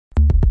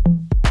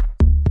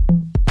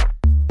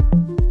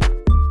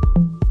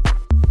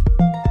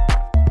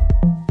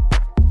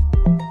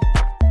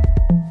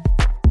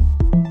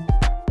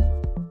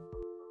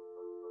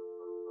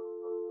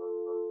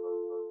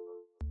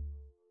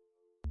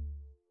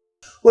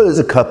Well, there's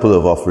a couple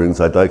of offerings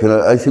I'd like, and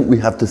I think we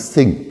have to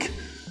think.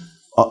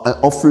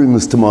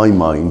 Offerings, to my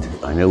mind,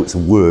 I know it's a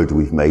word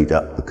we've made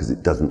up because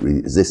it doesn't really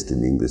exist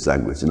in the English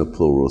language in a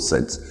plural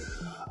sense,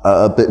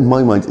 but in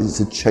my mind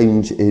it's a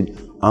change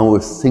in our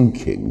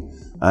thinking,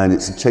 and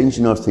it's a change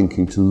in our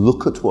thinking to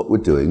look at what we're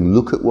doing,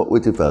 look at what we're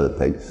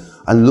developing,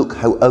 and look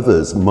how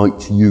others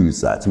might use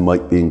that and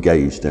might be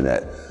engaged in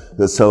it.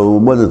 So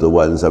one of the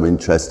ones I'm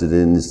interested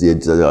in is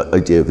the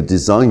idea of a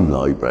design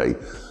library.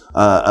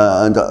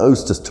 And I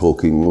was just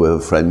talking with a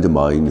friend of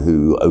mine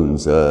who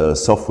owns a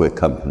software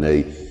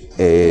company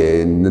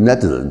in the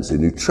Netherlands,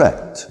 in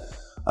Utrecht.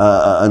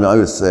 And I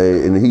was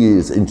saying, he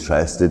is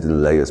interested in the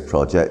latest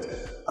project.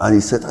 And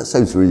he said, that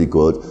sounds really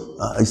good.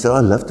 He said,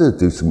 I'd love to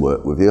do some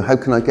work with you. How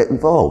can I get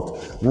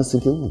involved? And I was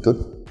thinking, oh my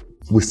God,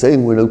 we're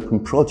saying we're an open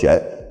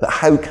project, but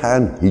how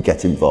can he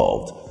get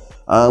involved?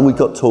 And we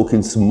got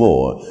talking some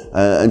more.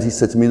 And he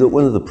said to me, look,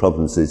 one of the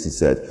problems is, he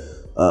said,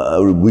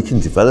 we can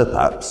develop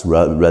apps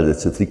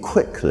relatively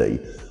quickly,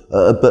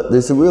 but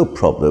there's a real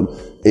problem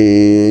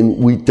in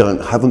we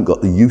haven't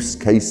got the use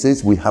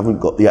cases, we haven't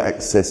got the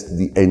access to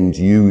the end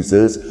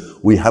users,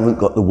 we haven't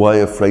got the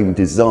wireframe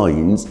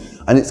designs,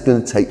 and it's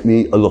going to take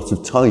me a lot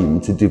of time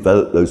to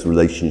develop those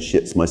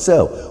relationships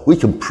myself. We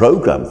can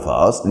program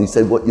fast, and he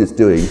said what you're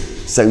doing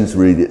sounds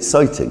really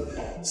exciting.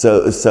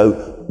 So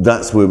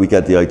that's where we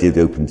get the idea of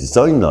the Open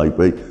Design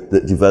Library,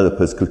 that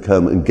developers could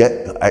come and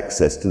get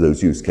access to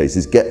those use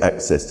cases, get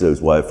access to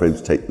those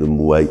wireframes, take them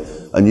away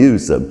and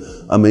use them.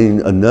 I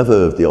mean,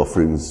 another of the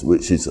offerings,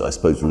 which is, I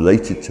suppose,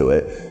 related to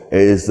it,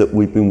 is that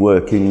we've been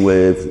working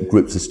with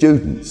groups of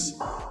students,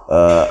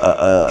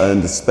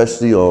 and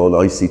especially on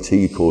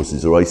ICT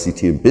courses or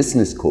ICT and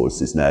business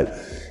courses now,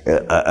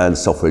 and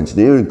software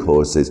engineering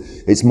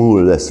courses, it's more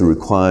or less a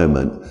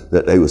requirement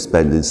that they will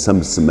spend in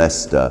some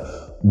semester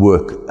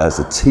work as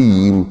a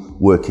team,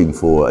 working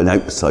for an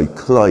outside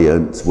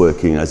client,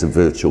 working as a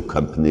virtual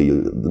company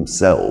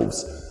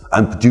themselves,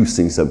 and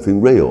producing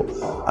something real.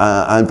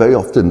 And very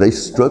often they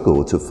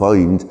struggle to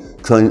find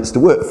clients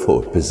to work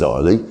for,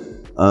 bizarrely.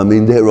 I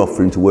mean, they're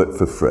offering to work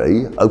for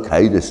free.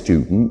 Okay, they're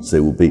students, they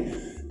will be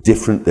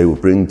different, they will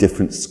bring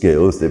different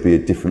skills, there'll be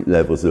different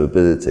levels of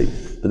ability,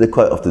 but they're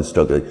quite often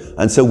struggling.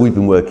 And so we've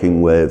been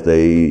working with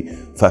the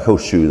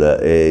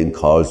Fachhochschule in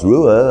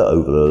Karlsruhe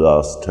over the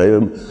last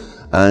term,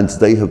 and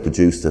they have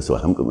produced us, I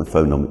haven't got my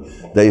phone on me,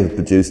 they have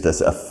produced us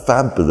a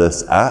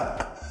fabulous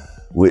app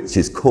which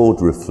is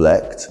called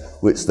Reflect,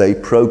 which they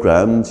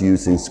programmed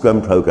using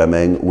Scrum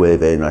programming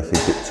within, I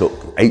think it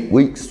took 8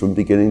 weeks from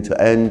beginning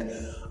to end,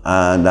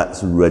 and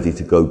that's ready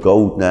to go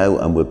gold now,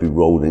 and we'll be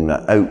rolling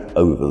that out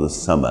over the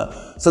summer.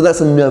 So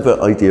that's another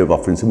idea of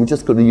offerings, and we've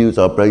just got to use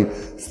our brain,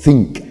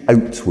 think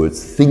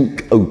outwards,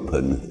 think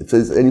open. If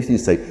there's anything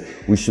to say,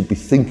 we should be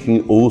thinking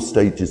at all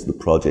stages of the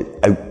project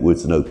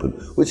outwards and open,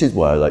 which is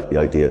why I like the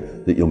idea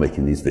that you're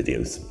making these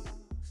videos.